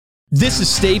This is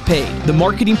Stay Paid, the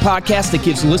marketing podcast that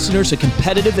gives listeners a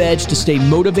competitive edge to stay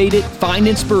motivated, find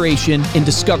inspiration, and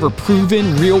discover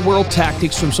proven real-world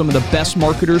tactics from some of the best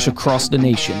marketers across the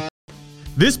nation.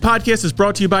 This podcast is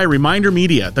brought to you by Reminder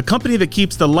Media, the company that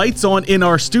keeps the lights on in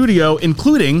our studio,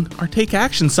 including our Take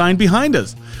Action sign behind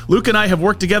us. Luke and I have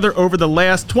worked together over the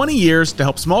last 20 years to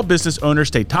help small business owners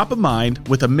stay top of mind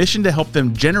with a mission to help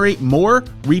them generate more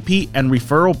repeat and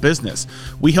referral business.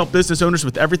 We help business owners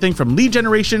with everything from lead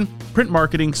generation, print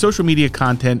marketing, social media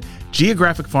content,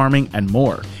 geographic farming, and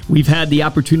more. We've had the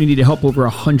opportunity to help over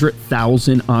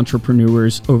 100,000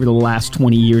 entrepreneurs over the last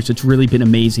 20 years. It's really been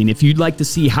amazing. If you'd like to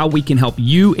see how we can help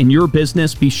you and your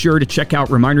business, be sure to check out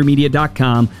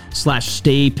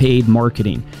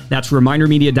remindermedia.com/staypaidmarketing. That's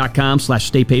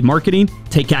remindermedia.com/staypaidmarketing.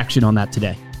 Take action on that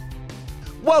today.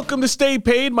 Welcome to Stay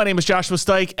Paid. My name is Joshua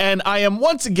Stike, and I am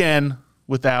once again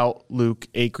without Luke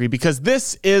Acree because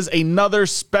this is another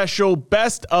special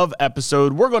best of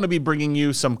episode. We're going to be bringing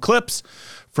you some clips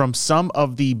from some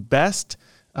of the best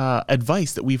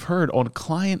advice that we've heard on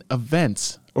client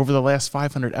events over the last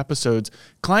 500 episodes.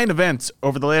 Client events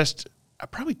over the last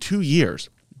probably 2 years,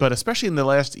 but especially in the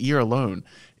last year alone,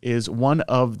 is one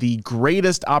of the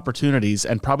greatest opportunities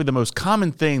and probably the most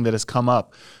common thing that has come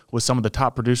up with some of the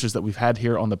top producers that we've had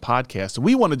here on the podcast.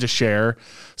 We wanted to share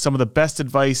some of the best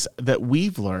advice that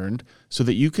we've learned so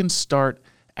that you can start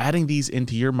adding these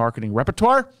into your marketing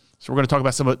repertoire. So we're going to talk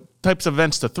about some of the types of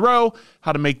events to throw,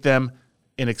 how to make them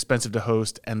inexpensive to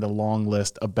host, and the long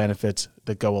list of benefits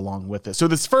that go along with it. So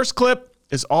this first clip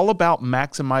is all about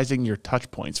maximizing your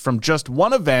touch points from just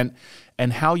one event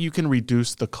and how you can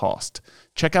reduce the cost.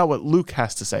 Check out what Luke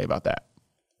has to say about that.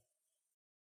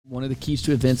 One of the keys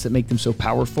to events that make them so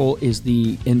powerful is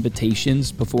the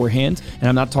invitations beforehand. And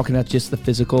I'm not talking about just the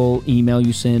physical email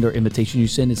you send or invitation you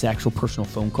send, it's the actual personal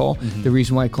phone call. Mm-hmm. The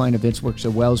reason why client events work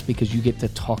so well is because you get to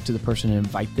talk to the person and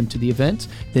invite them to the event.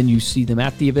 Then you see them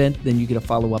at the event. Then you get a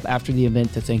follow-up after the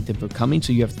event to thank them for coming.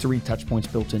 So you have 3 touch points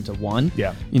built into one,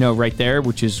 right there,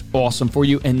 which is awesome for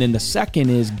you. And then the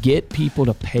second is get people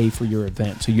to pay for your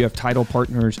event. So you have title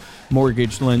partners,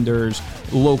 mortgage lenders,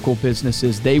 local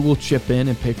businesses. They will chip in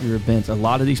and pay for your events. A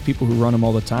lot of these people who run them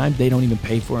all the time, they don't even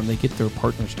pay for them. They get their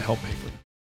partners to help pay for them.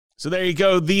 So there you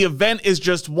go. The event is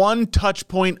just one touch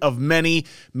point of many.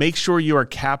 Make sure you are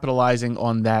capitalizing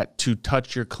on that to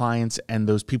touch your clients and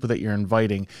those people that you're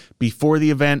inviting before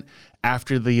the event,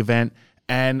 after the event,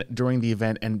 and during the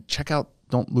event. And check out,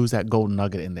 don't lose that golden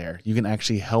nugget in there. You can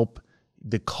actually help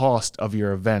the cost of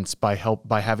your events by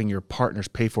having your partners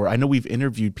pay for it. I know we've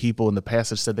interviewed people in the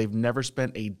past that said they've never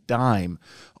spent a dime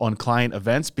on client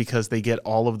events because they get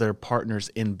all of their partners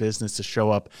in business to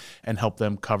show up and help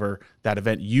them cover that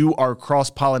event. You are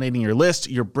cross-pollinating your list.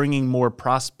 You're bringing more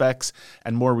prospects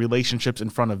and more relationships in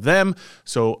front of them.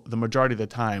 So the majority of the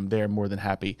time, they're more than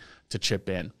happy to chip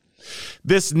in.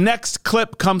 This next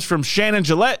clip comes from Shannon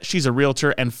Gillette. She's a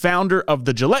realtor and founder of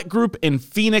the Gillette Group in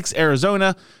Phoenix,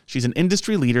 Arizona. She's an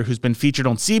industry leader who's been featured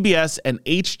on CBS and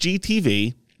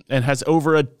HGTV and has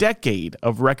over a decade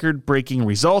of record-breaking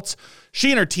results. She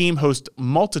and her team host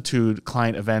multitude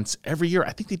client events every year.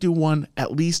 I think they do one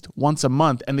at least once a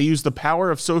month, and they use the power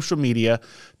of social media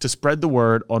to spread the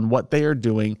word on what they are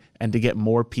doing and to get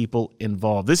more people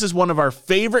involved. This is one of our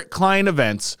favorite client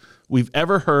events we've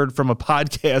ever heard from a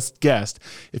podcast guest.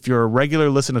 If you're a regular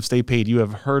listener of Stay Paid, you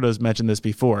have heard us mention this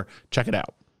before. Check it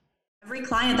out. Every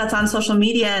client that's on social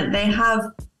media, they have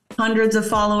hundreds of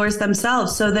followers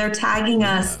themselves. So they're tagging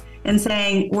us and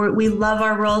saying, we love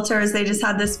our realtors. They just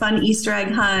had this fun Easter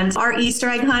egg hunt. Our Easter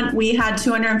egg hunt, we had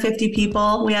 250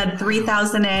 people. We had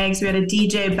 3,000 eggs. We had a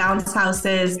DJ, bounce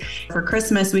houses. For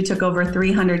Christmas, we took over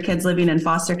 300 kids living in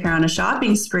foster care on a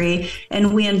shopping spree.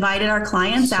 And we invited our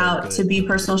clients out to be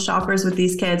personal shoppers with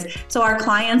these kids. So our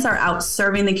clients are out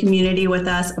serving the community with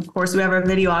us. Of course, we have our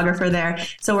videographer there.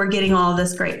 So we're getting all of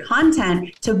this great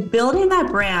content to building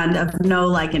that brand of know,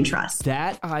 like, and trust.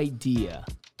 That idea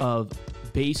of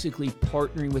basically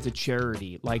partnering with a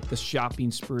charity like the shopping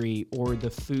spree or the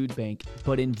food bank,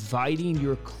 but inviting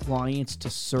your clients to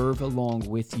serve along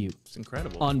with you. It's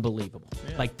incredible. Unbelievable.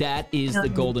 Yeah. Like that is the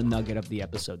golden nugget of the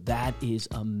episode. That is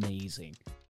amazing.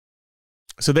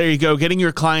 So there you go. Getting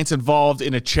your clients involved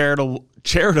in a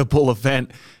charitable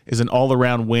event is an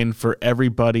all-around win for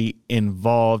everybody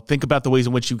involved. Think about the ways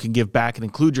in which you can give back and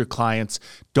include your clients.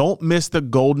 Don't miss the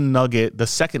golden nugget, the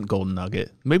second golden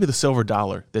nugget, maybe the silver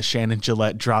dollar that Shannon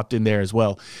Gillette dropped in there as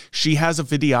well. She has a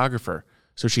videographer.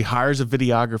 So she hires a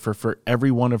videographer for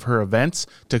every one of her events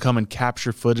to come and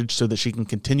capture footage so that she can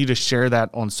continue to share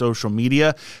that on social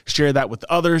media, share that with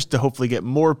others to hopefully get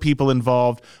more people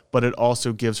involved, but it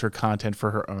also gives her content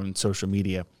for her own social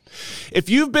media.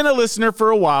 If you've been a listener for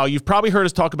a while, you've probably heard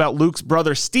us talk about Luke's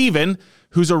brother, Steven,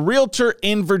 who's a realtor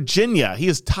in Virginia. He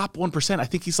is top 1%. I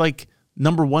think he's like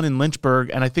number 1 in Lynchburg,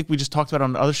 and I think we just talked about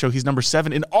on the other show, he's number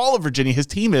 7 in all of Virginia. His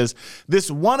team is. This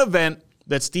one event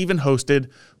that Steven hosted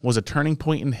was a turning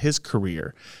point in his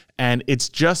career, and it's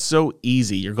just so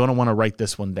easy. You're going to want to write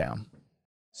this one down.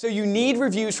 So you need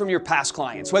reviews from your past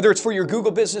clients, whether it's for your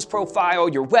Google business profile,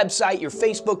 your website, your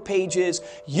Facebook pages,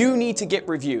 you need to get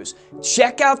reviews.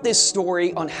 Check out this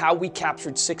story on how we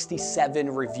captured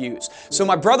 67 reviews. So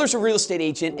my brother's a real estate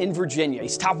agent in Virginia.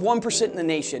 He's top 1% in the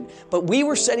nation, but we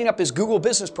were setting up his Google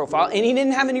business profile and he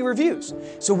didn't have any reviews.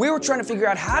 So we were trying to figure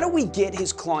out how do we get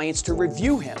his clients to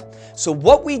review him? So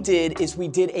what we did is we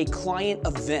did a client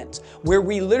event where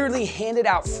we literally handed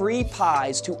out free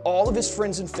pies to all of his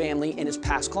friends and family and his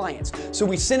past clients. So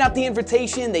we sent out the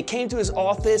invitation, they came to his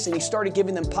office and he started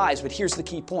giving them pies. But here's the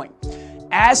key point.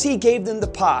 As he gave them the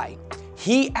pie,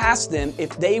 he asked them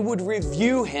if they would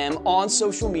review him on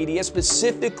social media,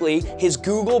 specifically his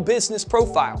Google business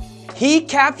profile. He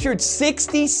captured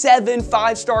 67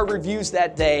 5-star reviews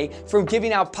that day from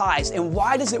giving out pies. And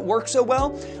why does it work so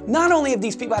well? Not only have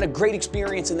these people had a great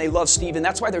experience and they love Steven,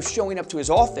 that's why they're showing up to his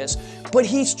office, but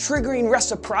he's triggering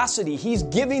reciprocity. He's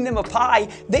giving them a pie.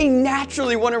 They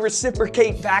naturally want to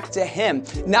reciprocate back to him.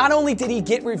 Not only did he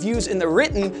get reviews in the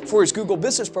written for his Google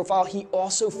business profile, he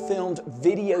also filmed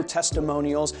video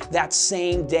testimonials that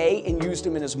same day and used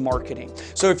them in his marketing.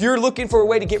 So if you're looking for a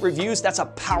way to get reviews, that's a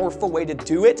powerful way to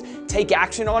do it. Take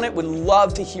action on it. Would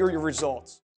love to hear your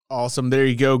results. Awesome. There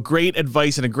you go. Great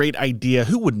advice and a great idea.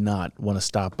 Who would not want to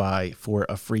stop by for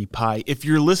a free pie? If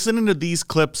you're listening to these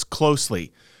clips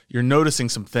closely, you're noticing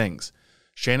some things.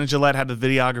 Shannon Gillette had a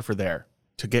videographer there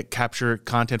to capture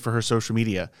content for her social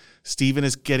media. Steven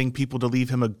is getting people to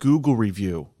leave him a Google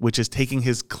review, which is taking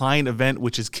his client event,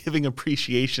 which is giving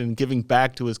appreciation, giving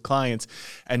back to his clients,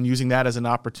 and using that as an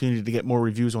opportunity to get more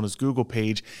reviews on his Google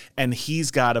page. And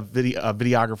he's got a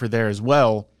videographer there as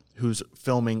well who's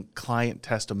filming client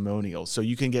testimonials. So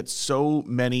you can get so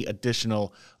many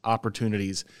additional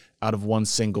opportunities out of one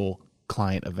single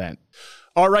client event.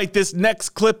 All right, this next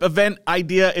clip event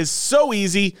idea is so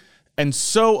easy and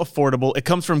so affordable. It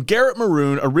comes from Garrett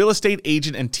Maroon, a real estate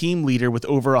agent and team leader with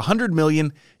over $100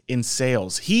 million in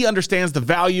sales. He understands the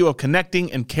value of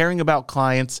connecting and caring about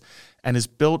clients and has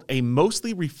built a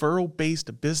mostly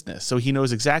referral-based business, so he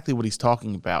knows exactly what he's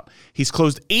talking about. He's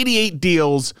closed 88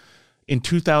 deals in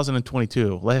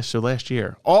 2022, last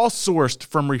year, all sourced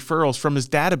from referrals from his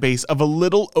database of a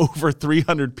little over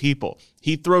 300 people.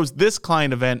 He throws this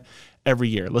client event every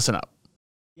year. Listen up.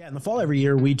 Yeah, in the fall every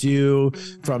year, we do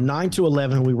from 9 to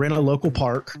 11, we rent a local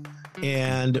park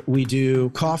and we do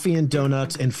coffee and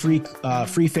donuts and free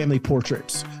family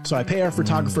portraits. So I pay our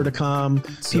photographer to come,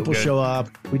 people show up,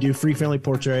 we do free family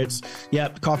portraits,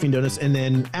 coffee and donuts. And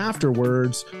then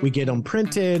afterwards we get them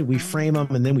printed, we frame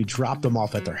them, and then we drop them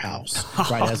off at their house,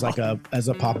 right? As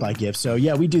a pop-by gift. So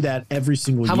yeah, we do that every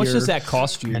single year. How much does that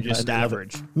cost you, just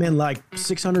average? Man, like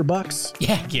 $600.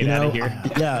 Yeah, get out of here.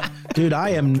 Yeah, dude, I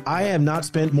have not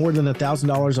spent more than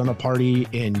 $1,000 on a party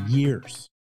in years.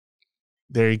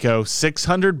 There you go,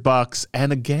 $600,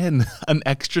 and again, an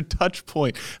extra touch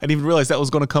point. I didn't even realize that was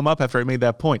going to come up after I made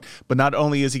that point. But not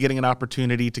only is he getting an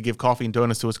opportunity to give coffee and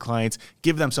donuts to his clients,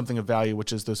 give them something of value,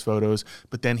 which is those photos,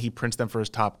 but then he prints them for his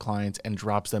top clients and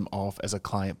drops them off as a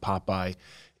client pop-by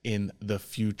in the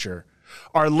future.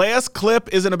 Our last clip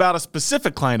isn't about a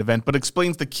specific client event, but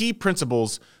explains the key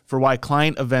principles for why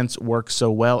client events work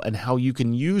so well and how you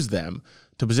can use them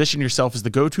to position yourself as the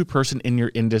go-to person in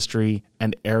your industry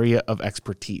and area of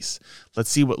expertise. Let's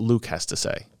see what Luke has to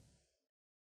say.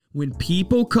 When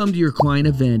people come to your client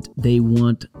event, they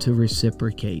want to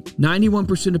reciprocate.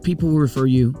 91% of people will refer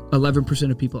you,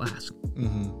 11% of people ask.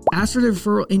 Ask for the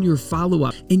referral in your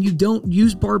follow-up, and you don't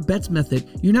use Barb Betts' method.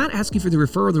 You're not asking for the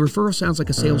referral. The referral sounds like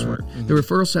a sales word. The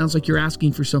referral sounds like you're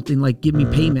asking for something like, give me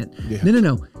payment.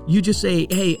 No. You just say,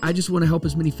 hey, I just want to help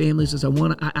as many families as I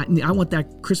want. I want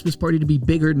that Christmas party to be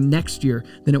bigger next year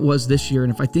than it was this year.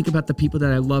 And if I think about the people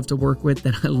that I love to work with,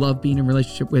 that I love being in a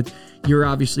relationship with, you're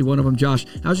obviously one of them, Josh.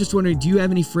 I was just wondering, do you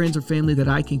have any friends or family that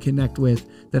I can connect with,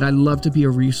 that I love to be a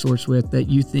resource with, that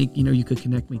you think, you could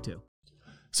connect me to?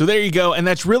 So there you go. And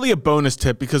that's really a bonus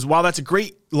tip, because while that's a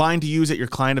great line to use at your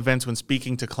client events when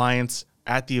speaking to clients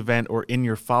at the event or in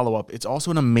your follow-up, it's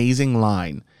also an amazing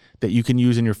line that you can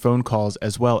use in your phone calls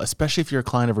as well, especially if you're a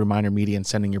client of Reminder Media and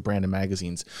sending your brand and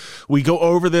magazines. We go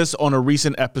over this on a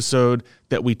recent episode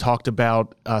that we talked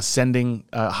about sending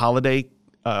holiday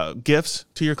gifts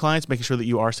to your clients, making sure that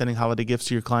you are sending holiday gifts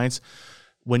to your clients.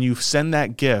 When you send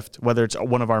that gift, whether it's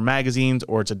one of our magazines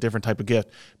or it's a different type of gift,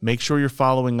 make sure you're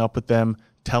following up with them,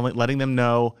 letting them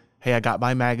know, hey, I got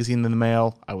my magazine in the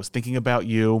mail. I was thinking about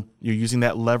you. You're using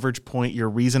that leverage point, your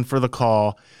reason for the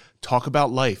call. Talk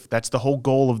about life. That's the whole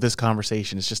goal of this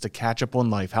conversation. It's just to catch up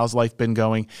on life. How's life been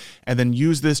going? And then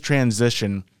use this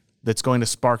transition that's going to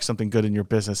spark something good in your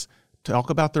business.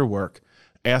 Talk about their work.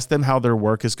 Ask them how their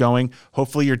work is going.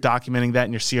 Hopefully you're documenting that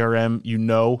in your CRM. You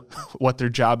know what their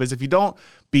job is. If you don't,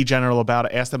 be general about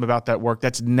it. Ask them about that work.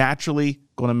 That's naturally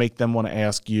going to make them want to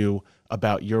ask you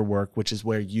about your work, which is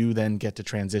where you then get to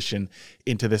transition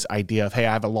into this idea of, hey,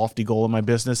 I have a lofty goal in my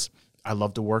business. I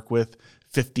love to work with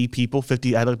 50 people, I'd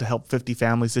like to help 50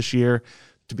 families this year.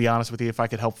 To be honest with you, if I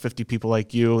could help 50 people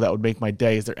like you, that would make my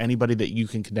day. Is there anybody that you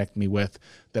can connect me with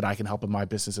that I can help in my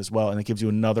business as well? And it gives you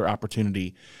another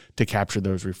opportunity to capture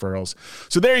those referrals.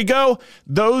 So there you go.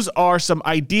 Those are some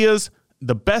ideas,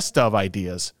 the best of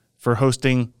ideas for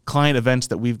hosting client events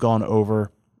that we've gone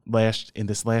over in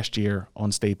this last year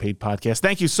on Stay Paid Podcast.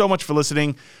 Thank you so much for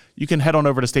listening. You can head on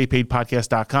over to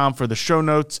staypaidpodcast.com for the show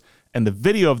notes and the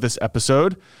video of this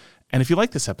episode. And if you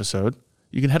like this episode,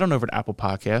 you can head on over to Apple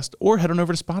Podcast or head on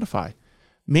over to Spotify.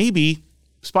 Maybe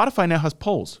Spotify now has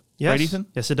polls, yes. right, Ethan?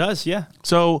 Yes, it does, yeah.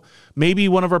 So maybe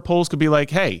one of our polls could be like,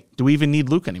 hey, do we even need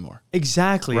Luke anymore?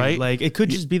 Exactly. Right? Like, it could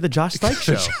just be the Josh Stike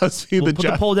show. We'll put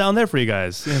the poll down there for you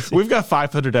guys. Yes. We've got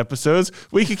 500 episodes.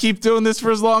 We could keep doing this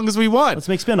for as long as we want. Let's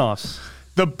make spinoffs.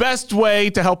 The best way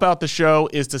to help out the show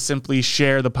is to simply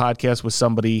share the podcast with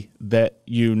somebody that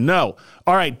you know.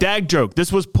 All right, dag joke.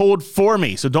 This was pulled for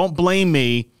me, so don't blame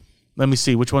me. Let me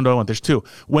see. Which one do I want? There's two.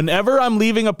 Whenever I'm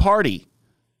leaving a party,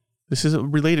 this is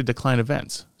related to client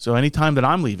events. So anytime that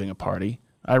I'm leaving a party,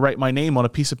 I write my name on a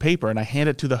piece of paper and I hand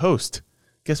it to the host.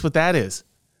 Guess what that is?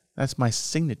 That's my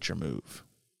signature move.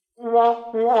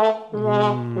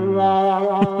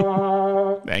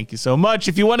 Thank you so much.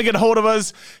 If you want to get a hold of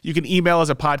us, you can email us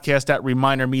at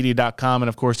podcast@remindermedia.com. And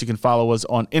of course, you can follow us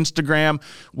on Instagram.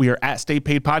 We are at Stay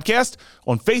Paid Podcast.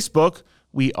 On Facebook,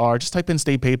 we are, just type in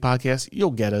Stay Paid Podcast.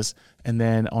 You'll get us. And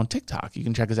then on TikTok, you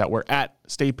can check us out. We're at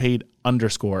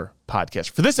StayPaid_podcast.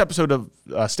 For this episode of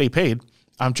Stay Paid,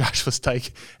 I'm Joshua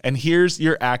Stike, and here's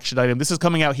your action item. This is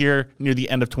coming out here near the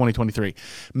end of 2023.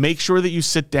 Make sure that you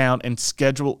sit down and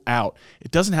schedule out.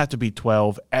 It doesn't have to be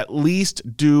 12. At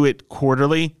least do it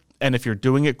quarterly. And if you're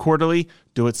doing it quarterly,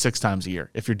 do it 6 times a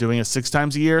year. If you're doing it 6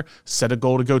 times a year, set a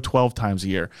goal to go 12 times a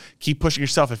year. Keep pushing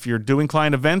yourself. If you're doing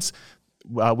client events,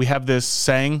 we have this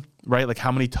saying, right? Like,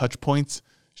 how many touch points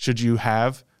should you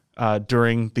have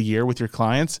during the year with your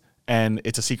clients? And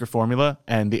it's a secret formula,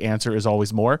 and the answer is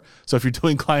always more. So if you're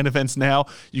doing client events now,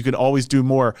 you can always do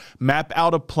more. Map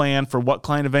out a plan for what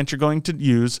client event you're going to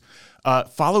use.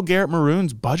 Follow Garrett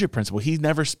Maroon's budget principle. He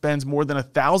never spends more than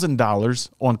 $1,000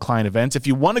 on client events. If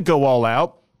you want to go all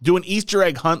out, do an Easter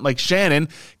egg hunt like Shannon,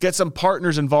 get some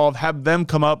partners involved, have them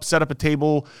come up, set up a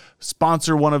table,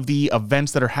 sponsor one of the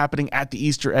events that are happening at the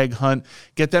Easter egg hunt,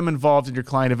 get them involved in your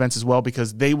client events as well,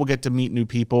 because they will get to meet new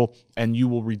people and you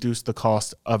will reduce the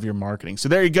cost of your marketing. So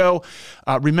there you go.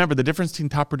 Remember, the difference between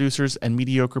top producers and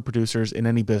mediocre producers in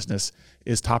any business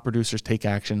is top producers take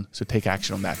action. So take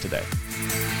action on that today.